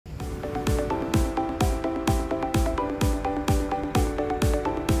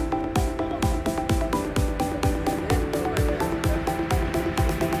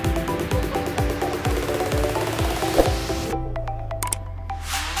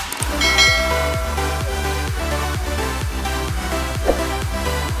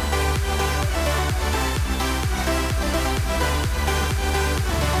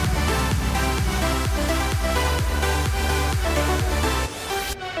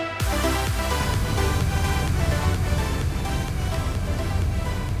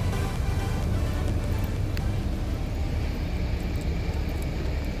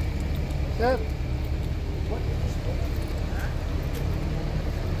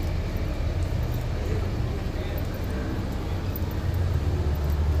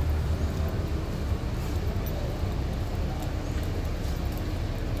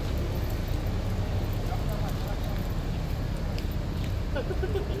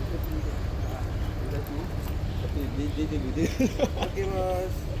Okey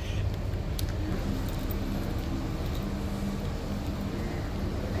bos.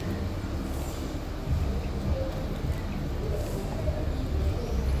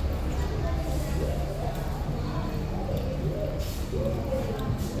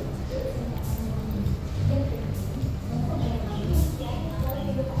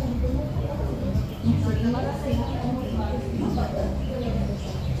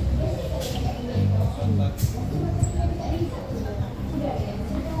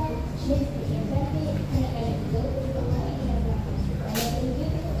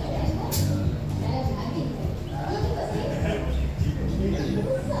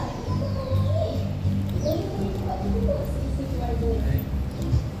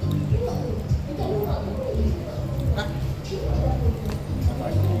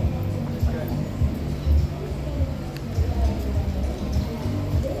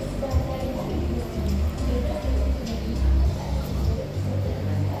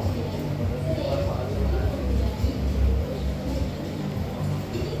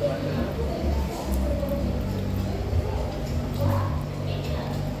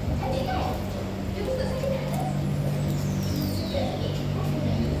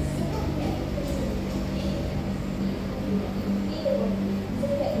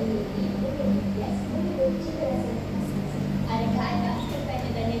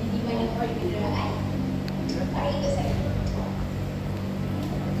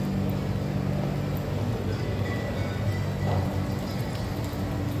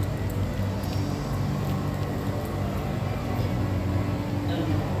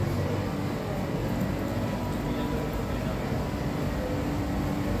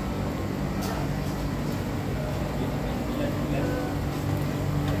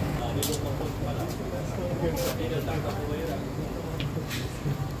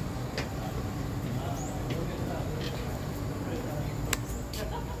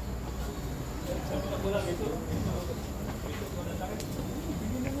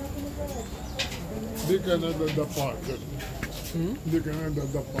 Di ka na dadapa. Di ka na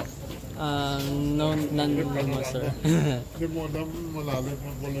dadapa. No, none anymore, sir. Di mo na malalim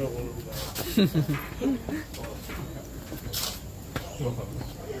na pala ako.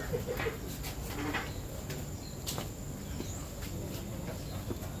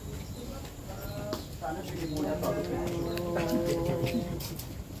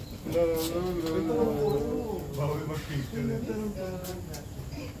 Bawal mag-picture nito.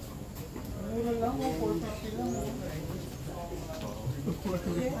 Mura lang mo, 450 lang mo.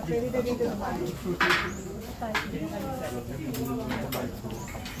 Pwede na dito naman.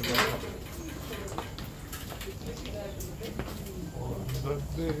 That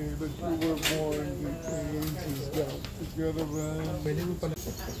day that you were born, the ages got together, man. Pwede mo pala.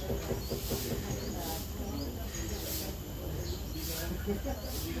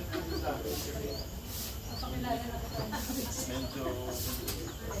 Medyo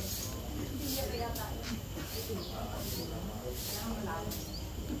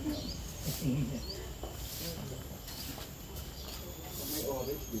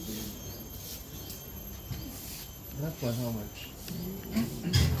that one, how much?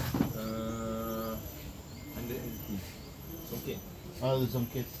 180. Sungkit. Ah, the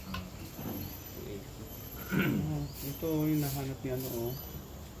sungkit. Ito yung nahanap niya ano,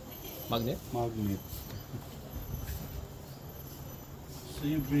 Magnet? magnet. So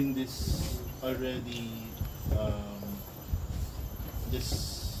you bring this already,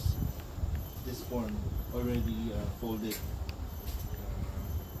 this form already folded.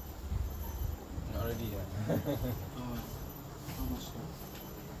 Already, yeah. How much?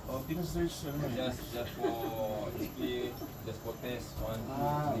 Because there's just for display, just for test, 1,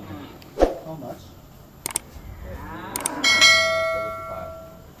 2, 3. How much? 75.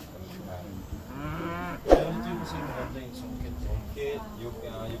 Pero ito yung kasi maganda yung sungkit. Sungkit, you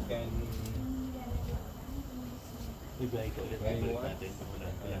can Ibigay ko ulit. Ibigay natin.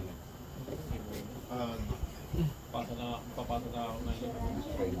 Papasok na ako ngayon.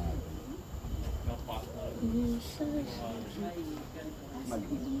 Napasok na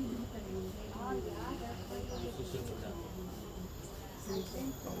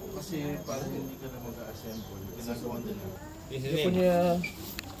Kasi parang hindi ka na mag-assemble. Ginagawa nila.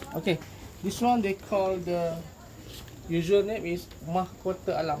 Okay, this one they call the usual name is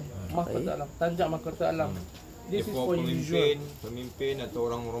Mahkota Alam. Mahkota Alam, Tanjak Mahkota Alam. This is for usual. Pemimpin atau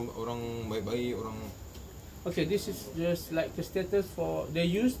orang baik-baik, orang. Okay, this is just like the status for they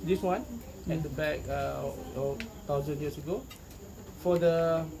used this one at the back 1,000 years ago for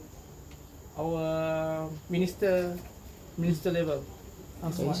our minister level.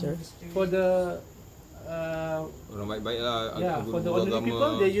 Okay, sir. For the Orang baik-baik lah. yeah, for the ordinary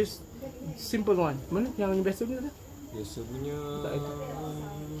people they use simple one. Mana yang biasa punya tu? Biasa punya. Tak itu.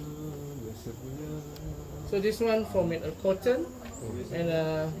 Biasa punya. So this one from made of cotton and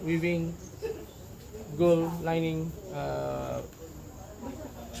weaving gold lining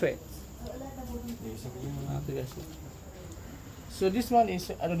thread. Biasa punya. So this one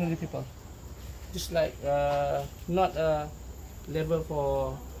is ordinary people, just like not a level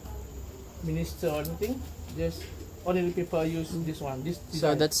for minister or anything. Just ordinary people use this one. This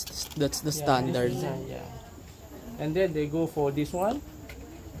So design. that's the Yeah, standard. this design, yeah. And then they go for this one,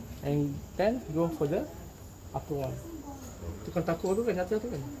 and then go for the upper one. Tukang takur tu kan, nyata tu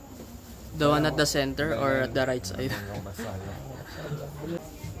kan. The one at the center or at the right side? Orang basah lah.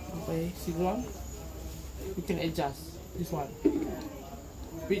 Okay, see the one. You can adjust this one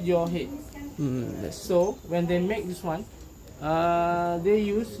with your head. Yes. So when they make this one, they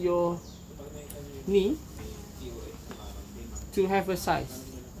use your knee to have a size.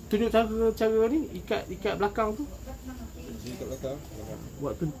 Tunjuk cara ni, ikat belakang tu. Sini kat belakang.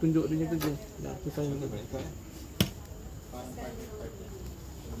 Buat tunjuk dia tu je. Nah, tu saya tu.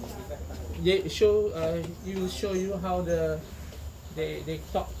 They show show you how they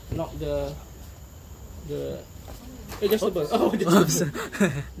knock the adjustable. Oh,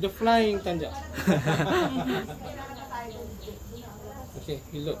 the flying tanja. Okay,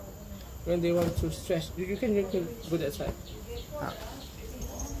 you look. When they want to stretch, you can go that side.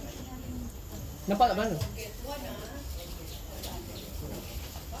 Nampak tak mana?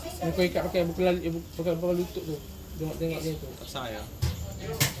 Kau ikat pakai bukan lutut tu. Tengok dia tu. Basah ya.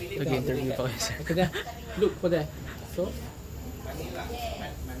 Okay, interview pa kayo, sir. Okay, there. Look for that. So,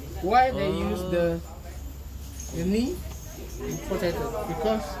 why they use the knee protector?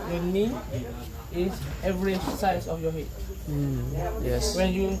 Because your knee is average size of your head. Yes.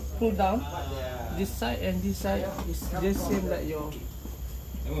 When you pull down, this side and this side is just same like your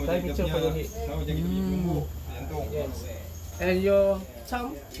diameter for your head. Yes. And your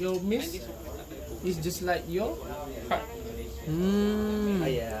thumb, your mist is just like your heart.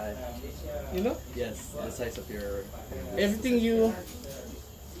 Yeah. You know? Yes, the size of your. Everything you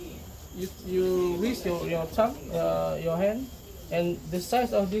reach your thumb, your hand, and the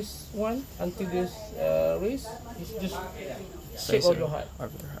size of this one until this wrist is just shape of your heart.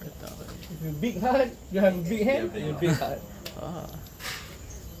 If you big heart, you have a big hand. You big heart.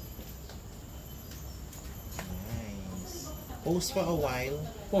 Nice. Pose for a while.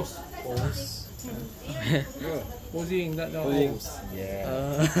 Pose. Posing, that no. Pose. Yeah.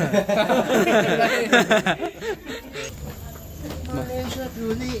 Malaysia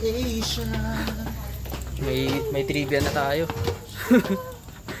to the Asia. May trivia na tayo.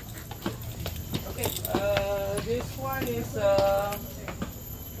 Okay, this one is a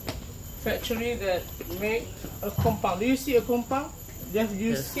factory that make a compound. Do you see a compound? Just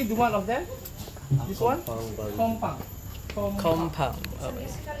you Yes. see the one of them? This one? Compound. Compound. Okay.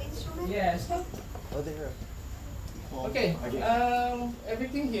 Yes. Oh, there. Okay.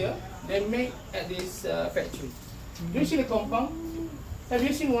 Everything here they make at this factory. Do you see the compound? Have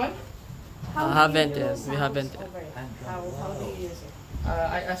you seen one? Haven't yet. We haven't yet. How do you use it?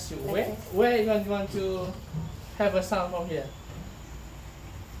 I asked you where you want to have a sound from here.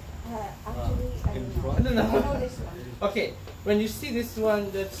 Actually, I I don't know. know this one. Okay, when you see this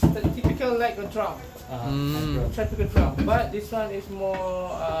one, that's the typical like a drum, Mm. typical drum. But this one is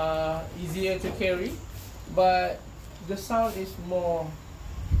more easier to carry, but the sound is more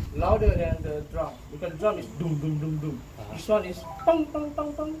louder than the drum because the drum is doom doom doom doom. This one is pong pong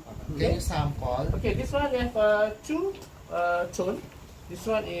pong pong. Can you sample? Okay, this one have two tone. This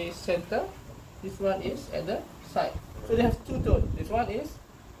one is center. This one is at the side. So they have two tone. This one is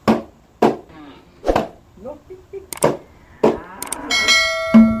no pick pick.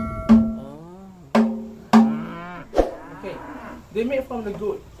 Okay, they made from the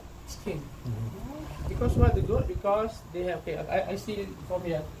goat skin. Because why the goat? Because they have. Okay, I see it from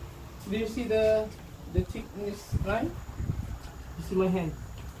here. Do you see the thickness line? You see my hand.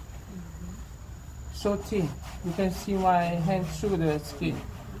 So thin. You can see my hand through the skin.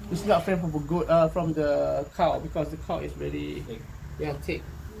 It's not from the goat, from the cow because the cow is very thick.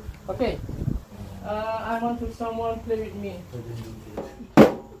 Okay. I want to someone play with me.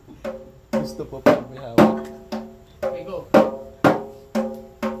 Gusto po pag may hawak. Okay, go.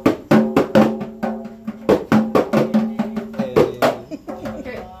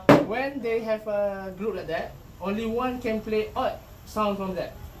 Okay. When they have a group like that, only one can play odd sound from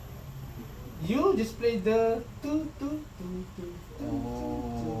that. You just play the two.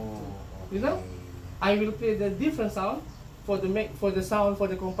 You know? I will play the different sound for the sound for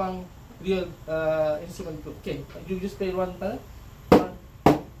the compound real instrument group. Okay, you just play one time.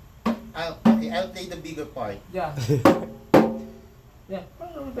 I'll play the bigger part. Yeah. Yeah.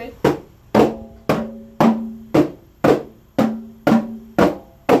 We'll play.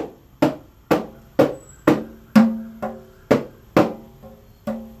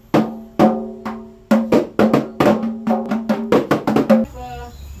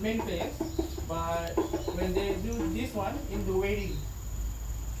 Main players, but when they do this one in the wedding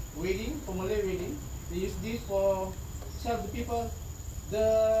for Malay wedding, they use this for serve the people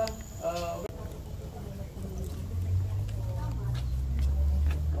the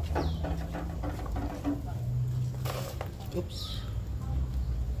Oops.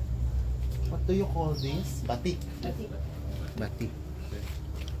 What do you call this? Batik. Batik.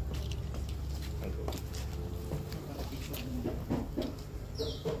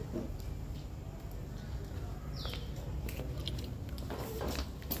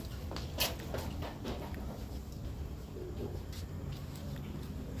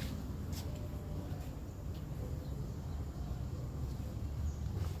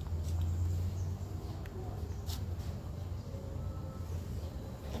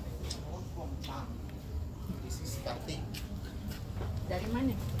 This is batik. Dari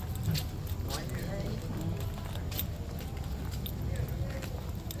mana?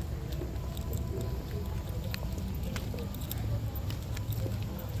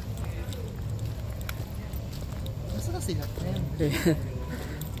 Nasaan na sila?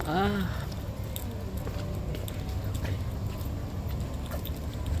 Ah.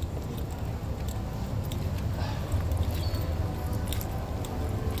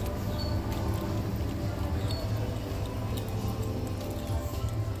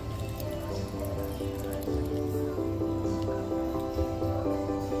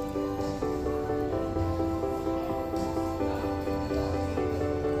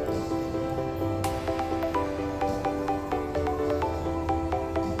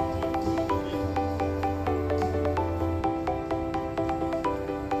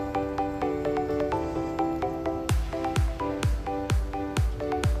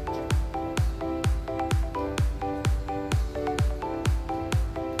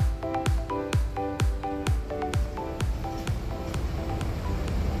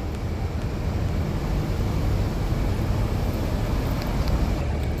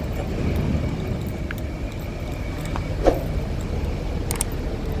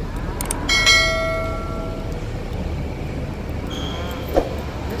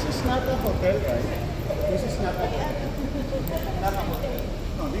 This is not a hotel, right? This is not a hotel. Not a hotel.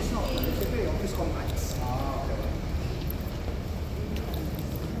 No, this is not. It's a office complex.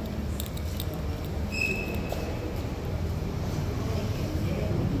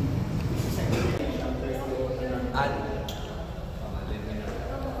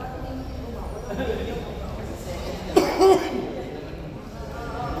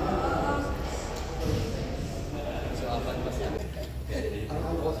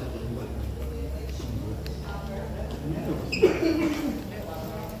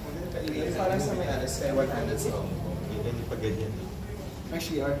 Okay. Parang sa may alas, kaya 100 so. Hindi pa ganyan.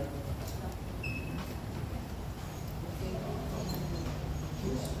 Actually, are.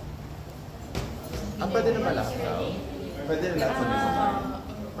 Pwede na malaki daw. Pwede na lahat sa mga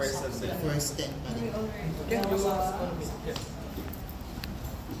first of the First 10 pa rin.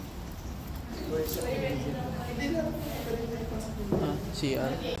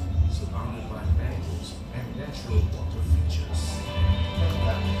 CR. Surrounded by mangroves and natural water features.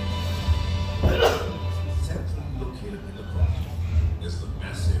 Centrally located in the property is the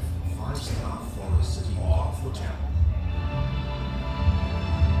massive 5-star forest city Kraf Hotel.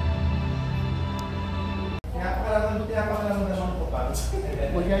 Pinapakalaman naman ko pa.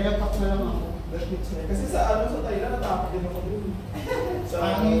 Magyayapak na lang ako. Kasi sa Thailand, natakot din ako dun.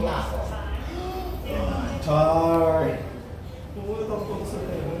 Pangit ah. Char! Pumunta ako sa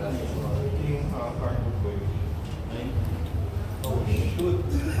Thailand. King cardboard ko yun. Oh, shoot!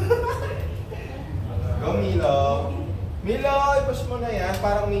 Go, Milo! Milo, i-push mo na yan.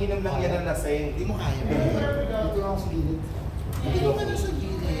 Parang umiinom lang yan ng lasing. Hindi mo kaya. Dito lang ako sa gilid. Dito ka na sa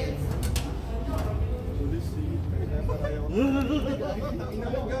gilid.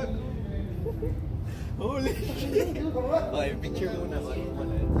 Holy shit! Okay, picture muna.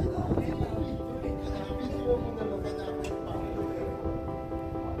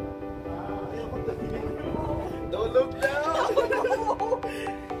 Don't look down!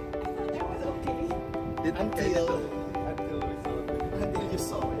 Until you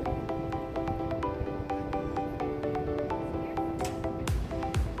saw it.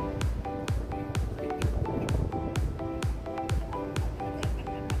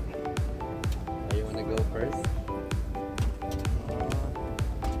 first.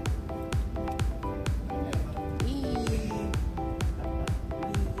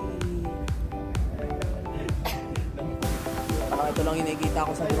 Ito lang yung nakikita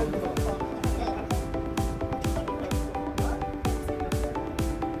ko sa drone.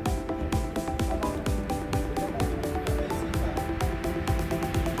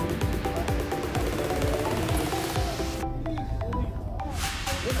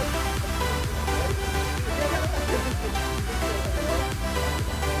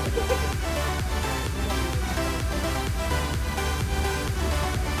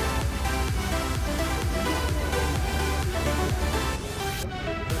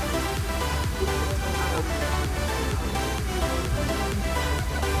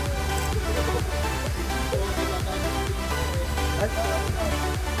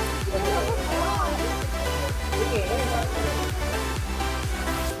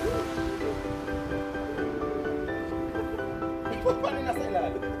 Paano nasa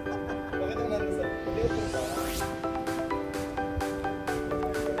ilalim? Bakit ang nasa? Hindi ko pa.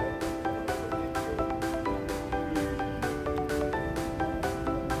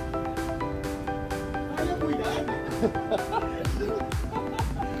 Kaya mo yan?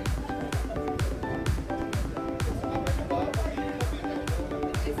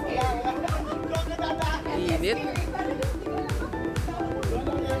 Init.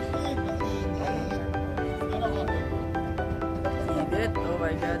 Init. Oh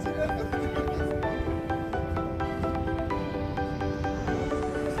my God. Okay.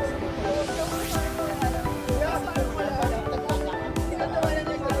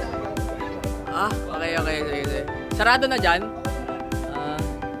 Sarado na dyan?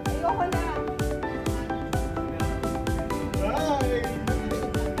 Ayoko na.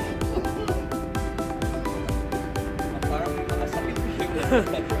 Parang may mga sakit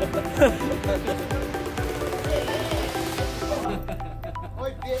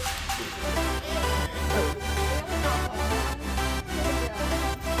Oy, bitch!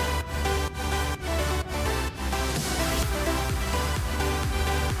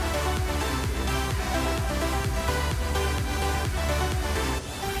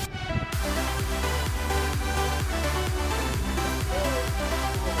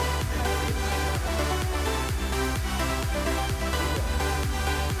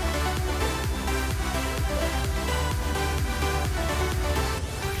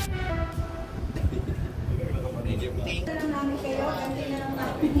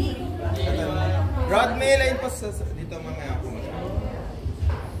 Rod, may line pa sa dito mamaya ako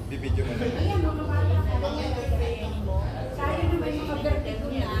bibidyo mo na. Kaya naman yung mag-birthday ko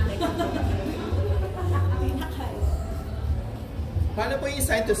na. Paano po yung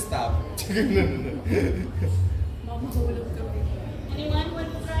sign to stop? Mamahulog kami. Anyone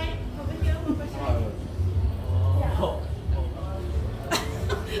want to try?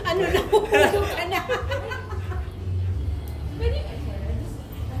 Ano na, mahulog ka na.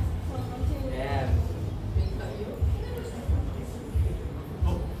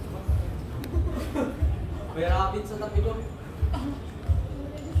 May rapid sa tabi ko.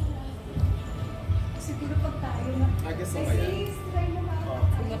 Siguro pag tayo na. I guess so, kaya.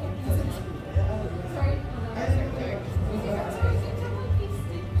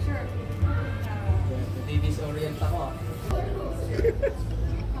 Sure. Disorient ako ah.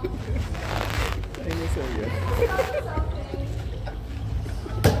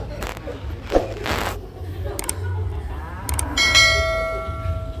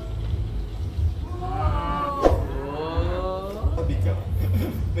 Tabi ka.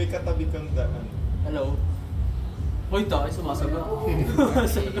 May katabi kang daan. Hello. Hoy, tayo sumasagot.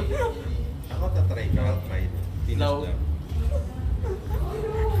 Ako tatry ka, I'll try it. Hello.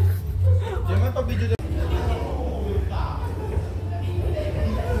 Diyan may pa-video dyan.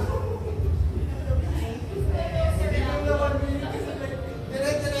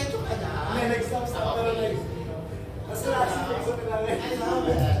 Diretso ka na. Nag-stop ka na. Mas last week sa pinanay.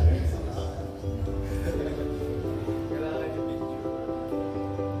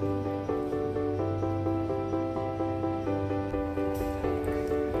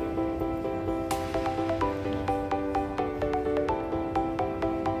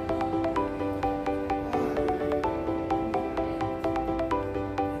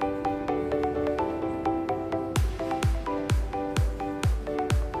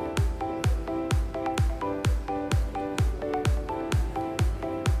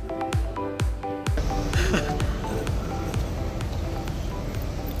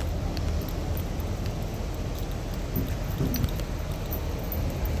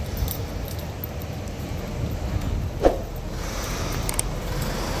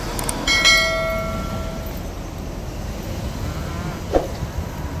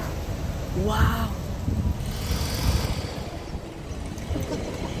 Wow!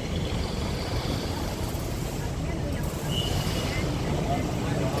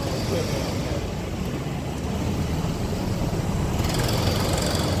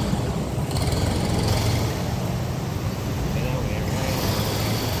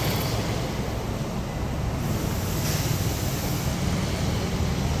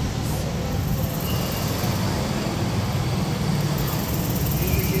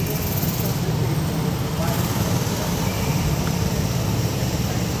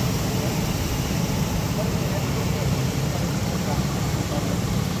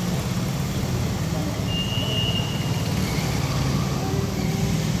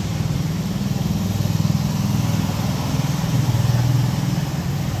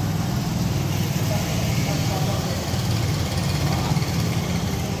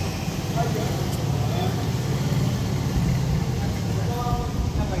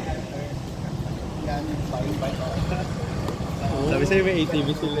 Sabi sa'yo may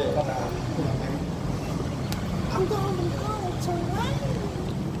ATV sila eh. Ang daming ka, it's alright.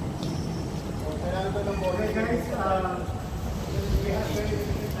 Okay guys, we have very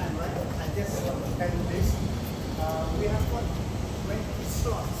limited time, right? I just tell you this. We have got 20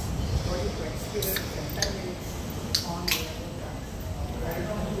 slots for you to experience and 10 minutes on the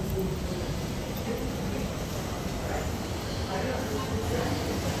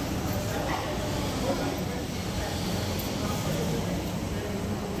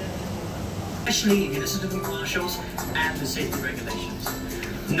especially innocent of the marshals and the safety regulations.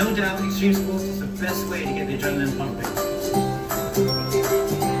 No doubt, extreme sports is the best way to get the adrenaline pumping.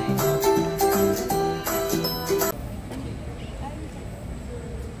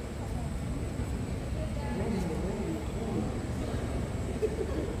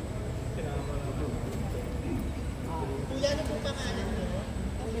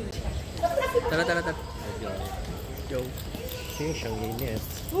 Tara. Yo. Sino siyang linis?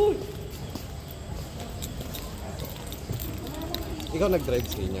 Ikaw nag-drive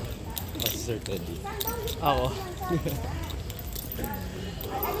sa niya? As Sir Teddy? Ako.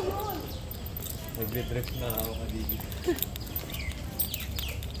 Nag-drift na ako kanina.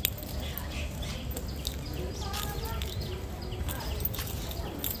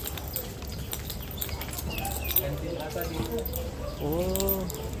 Oh.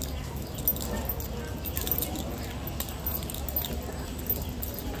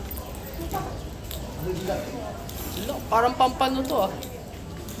 Parang pampano to ah.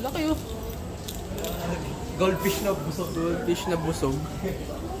 Laki oh. Goldfish na busog. Goldfish na busog.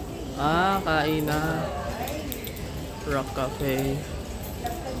 Ah, kain na. Rock Cafe.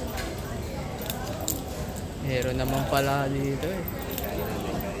 Meron naman pala dito eh.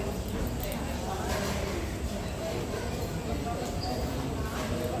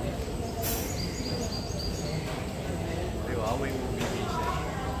 Wow, may movie session.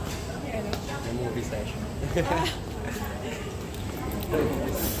 May movie session.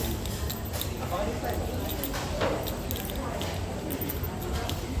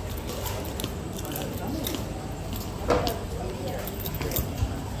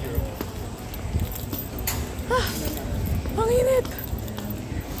 Ang init!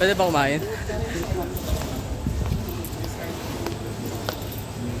 Pwede ba kumain?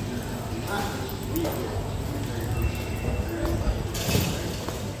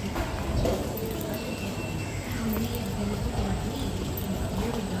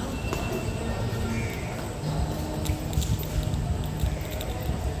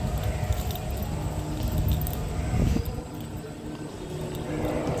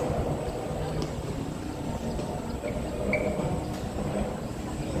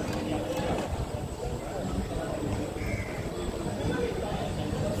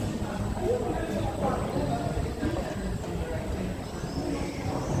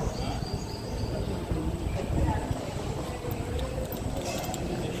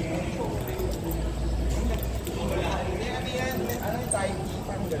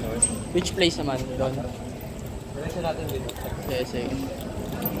 Which place naman doon? Diretso natin dito. Sige.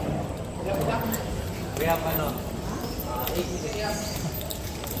 We have ano?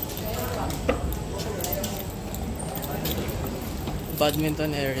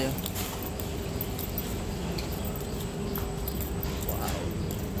 Badminton area. Wow.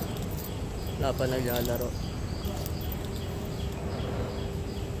 Wala pa naglalaro.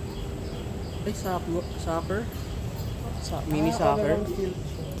 Ay, soccer? Mini soccer?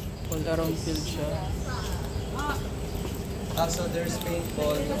 All around field siya. So there's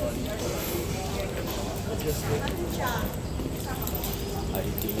paintball on. Just wait. I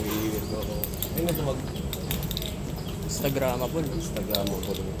think we will go. Ay, ito mag... Instagramable.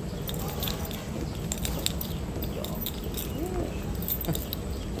 Instagramable.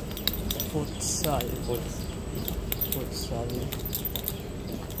 Futsal. Futsal.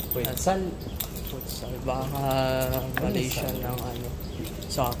 Wait, At- saan? Futsal. Baka Malaysian ng ano,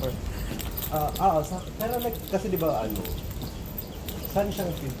 soccer. Pero kasi di ba ano, saan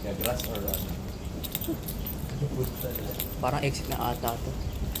siyang field niya? Grass or ano? Futsal. Parang exit na ata to.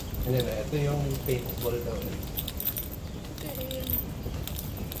 Ano na, ito yung paintball daw.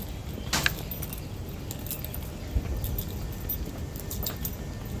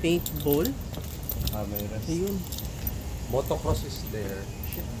 Paintball? Mayroon. Ayun. Motocross is there.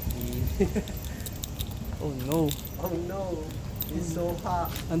 Shit. Oh no. Oh no. It's so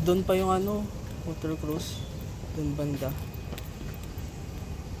hot. Andun pa yung ano, watercross. Dun banda.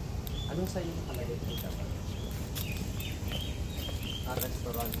 Anong sa inyo nakalagay dito?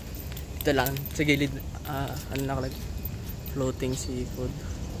 Restaurant. Ito lang, sa gilid, ano nakalagay? Floating seafood.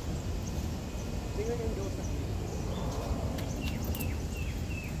 Tingnan yung doon sa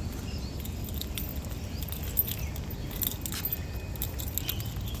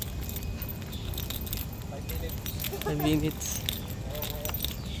minutes.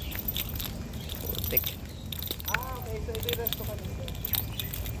 Putik. okay. So ito yung resto kanina.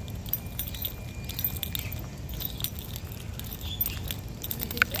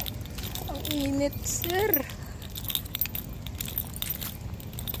 Ang init, sir.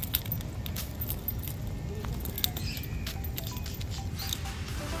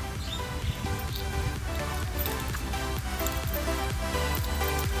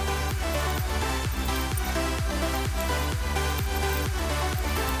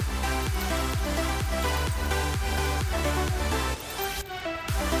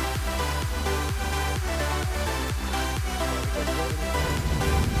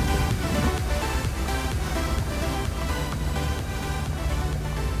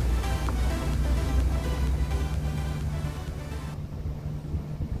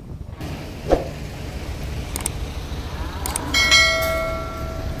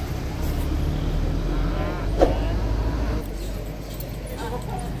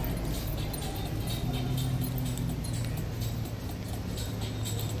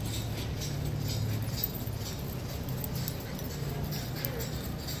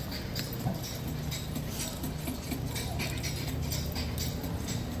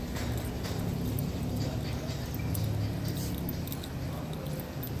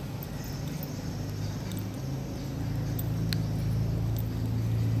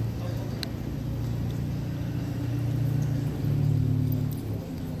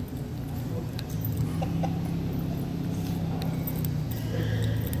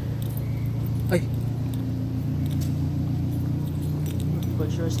 Ay!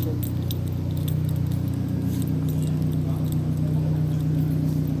 What's your step?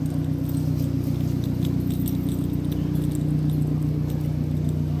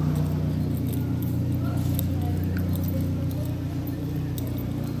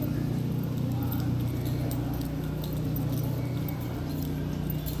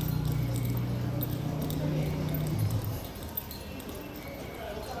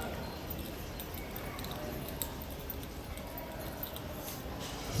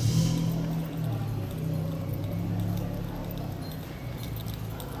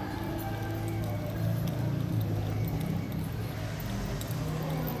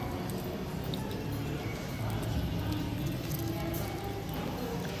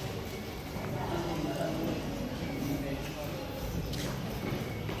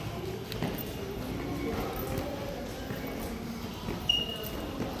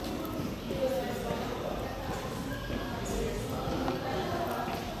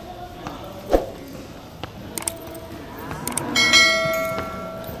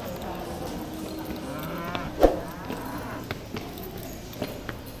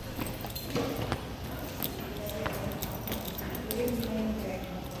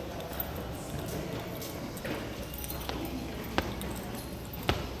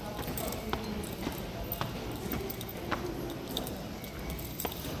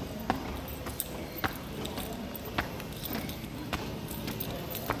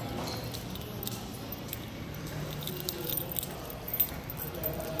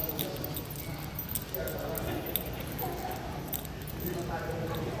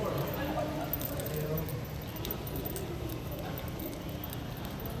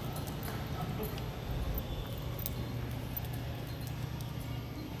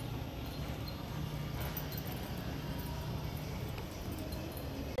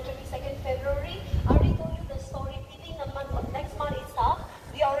 February. I already told you the story. Within a month of next month itself,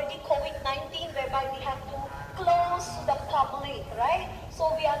 we already COVID-19, whereby we have to close to the public, right?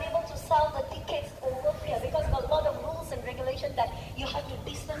 So we are able to sell the tickets over here because there are a lot of rules and regulations that you have to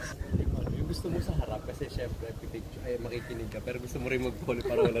distance. gusto mo sa harap kasi syempre pipicture ay makikinig ka pero gusto mo rin mag-call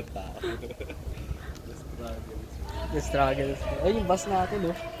para walang tao. The struggles. Ay, yung bus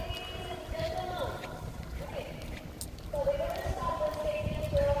natin, oh.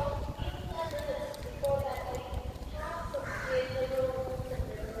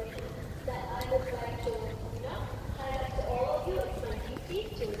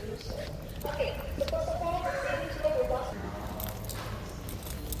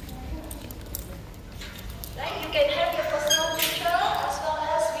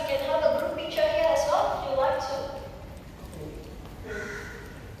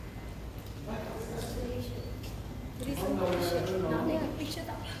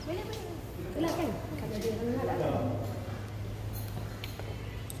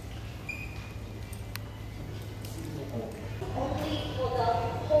 Only for the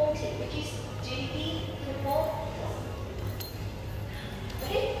home team, which is JDT football.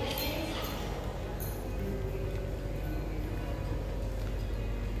 Okay, let's get inside.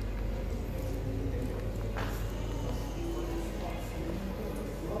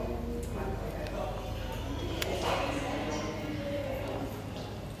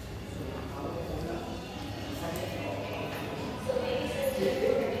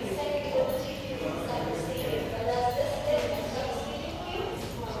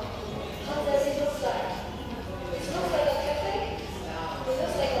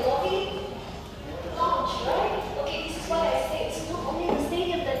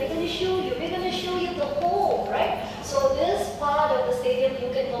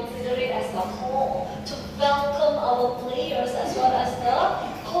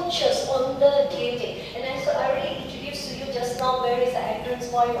 On the game day. And as I already introduced to you just now, where is the entrance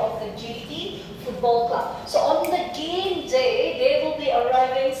point of the JDT Football Club. So on the game day, they will be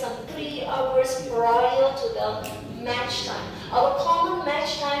arriving some 3 hours prior to the match time. Our common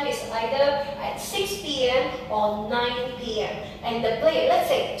match time is either at 6 p.m. or 9 p.m. And the player, let's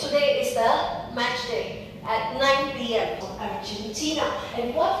say today is the match day at 9 p.m. Argentina.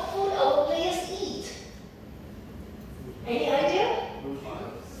 And what food our players eat? Any idea?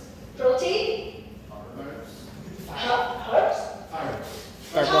 Protein? Herbs?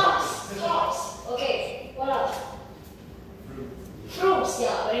 Carbs. Okay. What else? Fruits.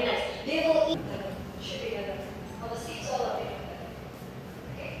 Yeah, very nice. They will eat. Should be together. On the seats, all of it.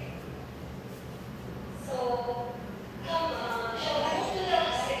 Okay. So, come. Shall I move to the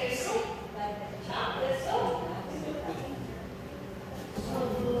second room? Let's go.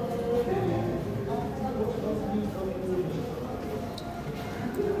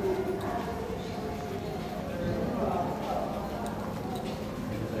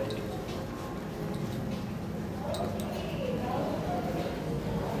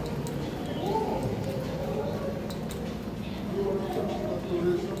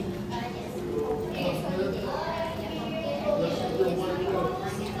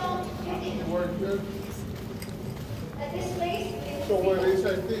 At this place, so where they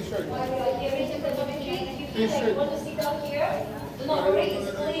say t-shirt? while you are here in the dormitory, if you feel like you want to sit down here, do not worry,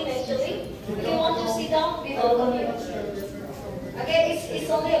 it's clean actually. If you want to sit down, we welcome you. Okay, it's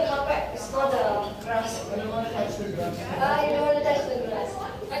only a carpet, it's not a grass. You don't want to touch the grass.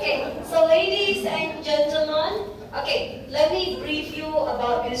 Okay, so ladies and gentlemen, okay, let me brief you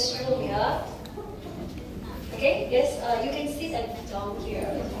about this room here. Okay, yes, you can sit down here.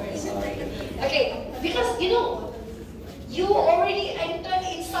 Very sorry. Okay, because you know, you already entered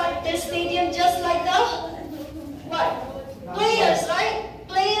inside the stadium just like the what? Players, right?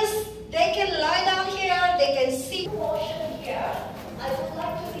 Players, they can lie down here, they can sit. Portion here. I would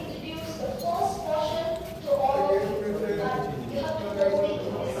like to introduce the first portion to all of you. You have to go in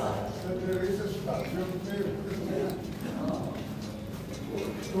this side. Okay, ladies and gentlemen.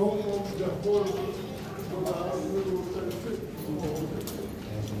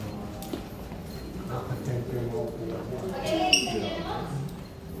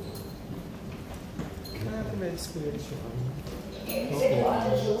 Can I have an explanation?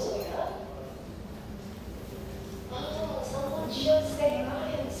 Oh, someone should say, I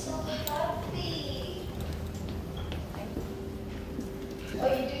am so happy. Oh,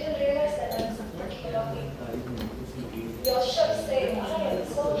 you didn't realize that I was talking about me. Your shirt say, I am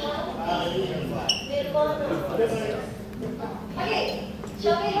so happy. Nirvana. Okay,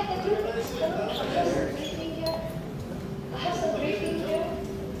 shall we have the group? I have some briefing here. I have some briefing here.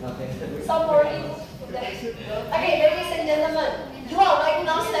 Some more. Okay, ladies and gentlemen, you are right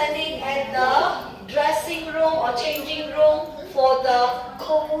now standing at the dressing room or changing room for the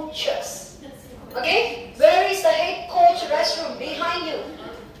coaches. Okay, where is the head coach restroom? Behind you.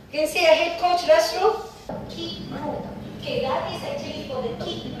 You can see a head coach restroom. Kick room. Okay, that is actually for the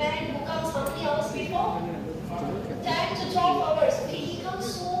kick man who comes from many hours before? 10 to 12 hours. Okay, he comes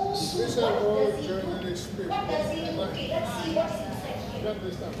so soon. What does he do? What does he do? Okay, let's see what's inside here. What's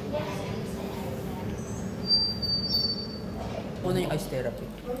inside? Una yung ice therapy.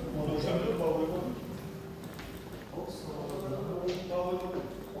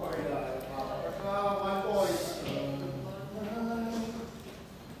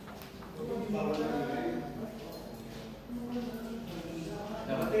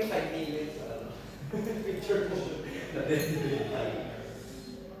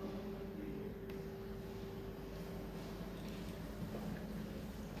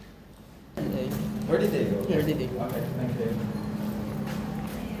 Where did they go? Where did they go? Okay, thank you.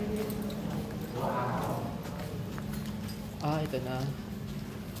 Ah, ito na.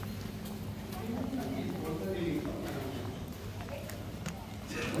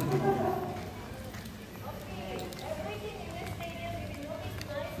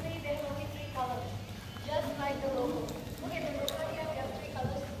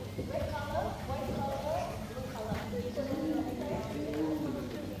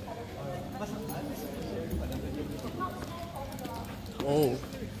 Oh.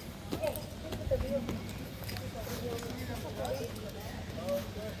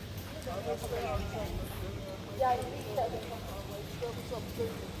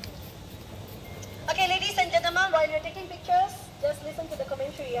 Okay, ladies and gentlemen, while you're taking pictures, just listen to the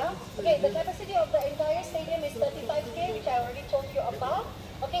commentary, yeah? Okay, the capacity of the entire stadium is 35K, which I already told you about.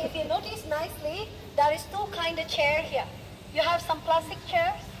 Okay, if you notice nicely, there is two kind of chair here. You have some plastic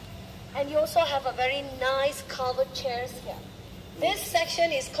chairs, and you also have a very nice covered chairs here. This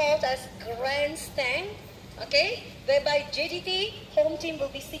section is called as grandstand, okay, whereby JDT home team will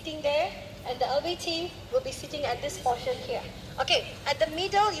be sitting there, and the away team will be sitting at this portion here. Okay, at the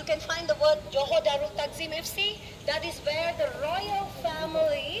middle you can find the word Johor Darul Takzim FC. That is where the royal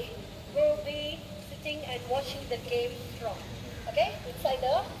family will be sitting and watching the game from. Okay, inside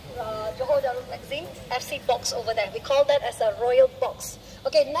the Johor Darul Takzim FC box over there. We call that as a royal box.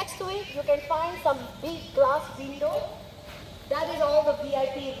 Okay, next to it you can find some big glass window. That is all the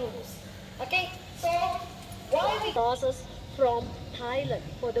VIP rooms. Okay, so why we losses from Thailand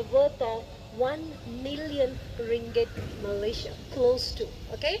for the worth of 1 million ringgit Malaysia, close to.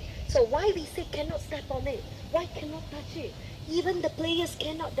 Okay, so why we say cannot step on it? Why cannot touch it? Even the players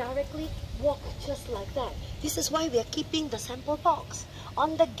cannot directly walk just like that. This is why we are keeping the sample box.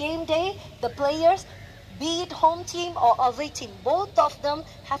 On the game day, the players, be it home team or away team, both of them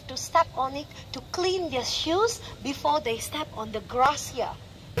have to step on it to clean their shoes before they step on the grass here.